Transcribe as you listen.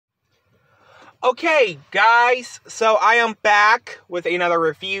Okay, guys, so I am back with another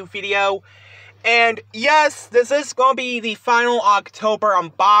review video. And yes, this is going to be the final October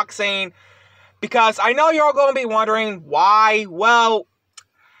unboxing. Because I know you're all going to be wondering why. Well,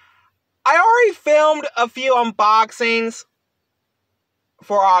 I already filmed a few unboxings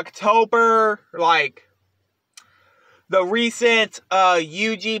for October. Like, the recent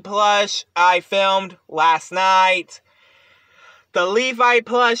UG plush I filmed last night. The Levi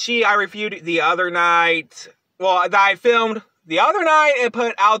plushie I reviewed the other night. Well, that I filmed the other night and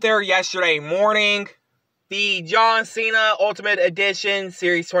put out there yesterday morning. The John Cena Ultimate Edition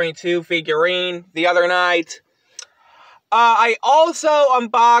Series 22 figurine the other night. I also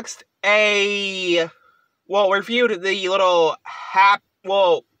unboxed reviewed the little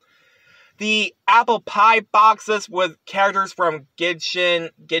the apple pie boxes with characters from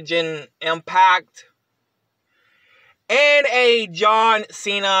Genshin Impact. And a John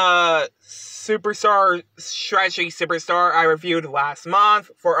Cena Superstar, Stretchy Superstar I reviewed last month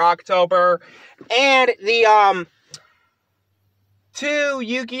for October. And the, 2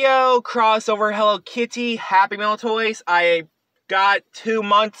 Yu-Gi-Oh! Crossover Hello Kitty Happy Meal toys I got 2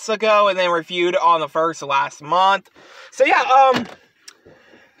 months ago and then reviewed on the first last month. So yeah,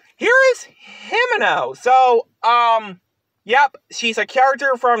 here is Himeno. So, yep, she's a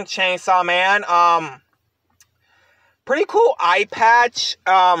character from Chainsaw Man. Pretty cool eye patch.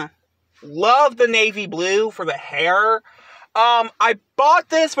 Love the navy blue for the hair. I bought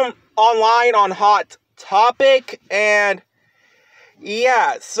this from online on Hot Topic, and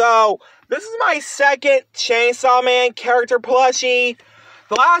yeah, so this is my second Chainsaw Man character plushie.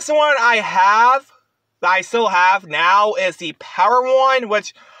 The last one that I still have now, is the Power one,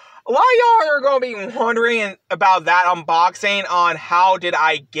 which a lot of y'all are going to be wondering about that unboxing on how did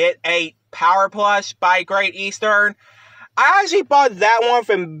I get a Power plush by Great Eastern. I actually bought that one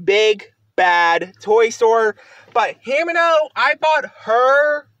from Big Bad Toy Store, but Himeno, I bought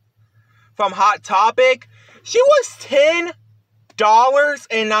her from Hot Topic. She was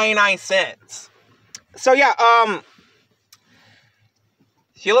 $10.99. So yeah,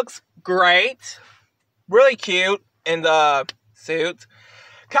 she looks great, really cute in the suit.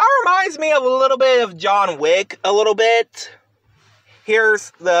 Kind of reminds me of a little bit of John Wick, a little bit.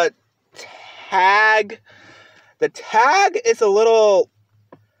 Here's the tag. The tag is a little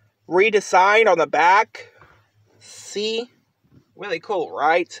redesigned on the back. See? Really cool,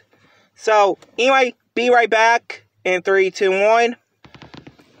 right? So, anyway, be right back in 3, 2, 1.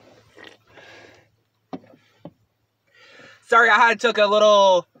 Sorry, I had to take a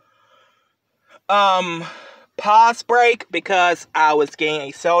little pause break because I was getting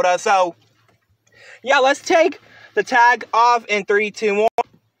a soda. So, yeah, let's take the tag off in 3, 2, 1.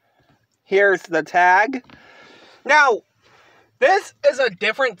 Here's the tag. Now, this is a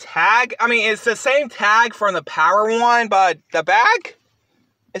different tag. I mean, it's the same tag from the Power one, but the back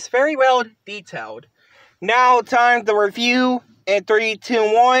is very well detailed. Now, time to review in 3,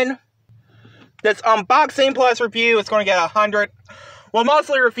 2, 1. This unboxing plus review is going to get 100. Well,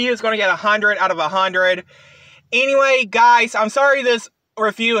 mostly review is going to get 100 out of 100. Anyway, guys, I'm sorry this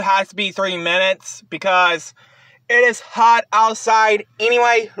review has to be 3 minutes because it is hot outside.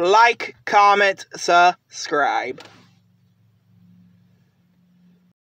 Anyway, like, comment, subscribe.